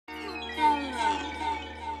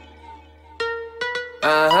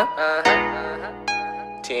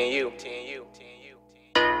TNU.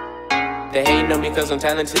 They hating on me cause I'm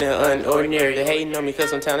talented and unordinary. They hating on me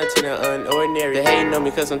cause I'm talented and unordinary. They hating on me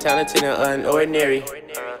cause I'm talented and unordinary.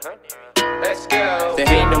 Let's go. They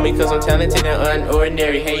hating on me cause I'm talented and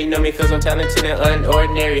unordinary. Hating on me cause I'm talented and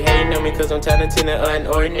unordinary. Hating on me cause I'm talented and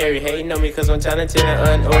unordinary. Hating on me cause I'm talented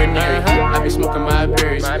and unordinary. I be smoking my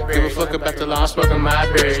berries. Give a fuck about the law, I'm smoking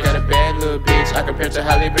my berries. Got a bad little bitch, I compare to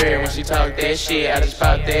Holly Berry. When she talk that shit, I just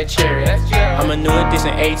pop that cherry. I'm a new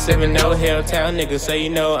edition 870 Helltown nigga, so you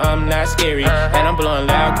know I'm not scary. And I'm blowing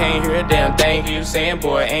loud, can't hear a damn thing you saying,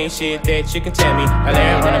 boy. Ain't shit that you can tell me. I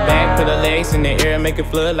lay on the back, put the legs in the air, make it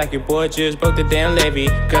flood like your boy just broke the damn levee.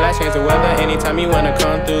 Girl, I change the weather anytime you wanna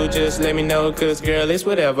come through, just let me know, cause girl, it's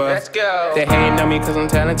whatever. Let's go. They hating on me cause I'm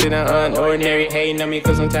talented and unordinary. Hating on me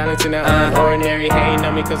cause I'm talented and unordinary. Hating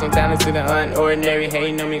on me cause I'm talented and unordinary.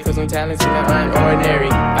 Hating on me cause I'm talented and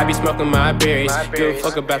unordinary. I be smoking my berries. Give a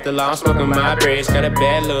fuck about the law, I'm smoking my berries. Got a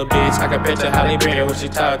bad little bitch, I can picture Holly Berry. When she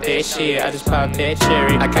talk that shit, I just pop that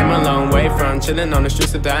cherry. I came a long way from chillin' on the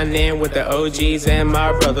streets of dining with the OGs and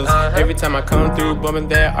my brothers. Every time I come through bumpin'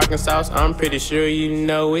 that Arkansas, I'm pretty sure you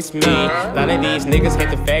know it's me. A lot of these niggas hate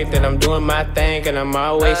the fact that I'm doing my thing and I'm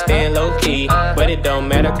always staying low key. But it don't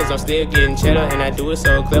matter cause I'm still getting cheddar and I do it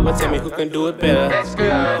so clever. Tell me who can do it better.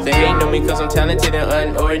 They hating on me cause I'm talented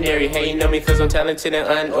and unordinary. Hating on me cause I'm talented and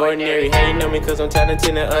unordinary. Hating on me cause I'm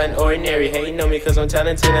talented and unordinary. Hating on me cause I'm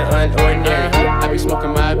talented and unordinary. I be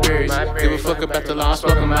smoking my berries. Give a fuck about the law, I'm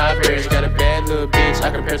smoking my berries. Got a bad little bitch, I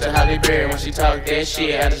compare to Holly Berry. When she talk that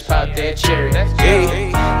shit, I just pop that cherry.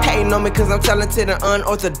 Hating on me cause I'm talented and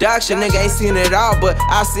unorthodox. Your nigga ain't seen it all, but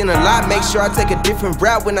I seen a lot. Make sure I take a different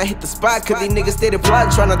route when I hit the spot, cause these niggas steady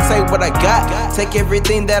plotting, tryna take what I got. Take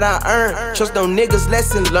everything that I earn. Trust no niggas,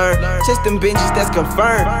 lesson learned. Chase them benches, that's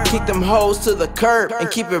confirmed. Kick them hoes to the curb and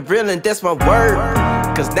keep it real, and that's my word.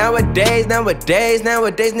 Cause nowadays,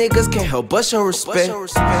 niggas can't help but show respect.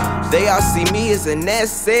 They all see me as an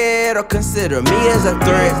asset or consider me as a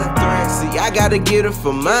threat. See, I gotta get it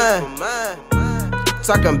for mine.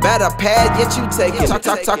 Talking about a pad, yet you taking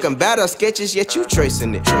it. Talking about our sketches, yet you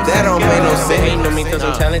tracing it. That don't make no sense. They hating on me cause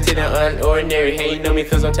I'm talented and unordinary. Hating on me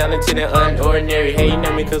cause I'm talented and unordinary. Hating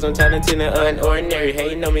on me cause I'm talented and unordinary.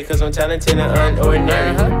 Hating on me cause I'm talented and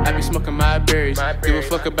unordinary. I be smoking my berries. Give a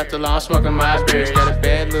fuck about the law, I'm smoking my berries. Got a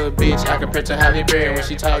bad little bitch, I compare to Holly Berry. When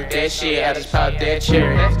she talk that shit, I just pop that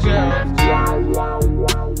cherry.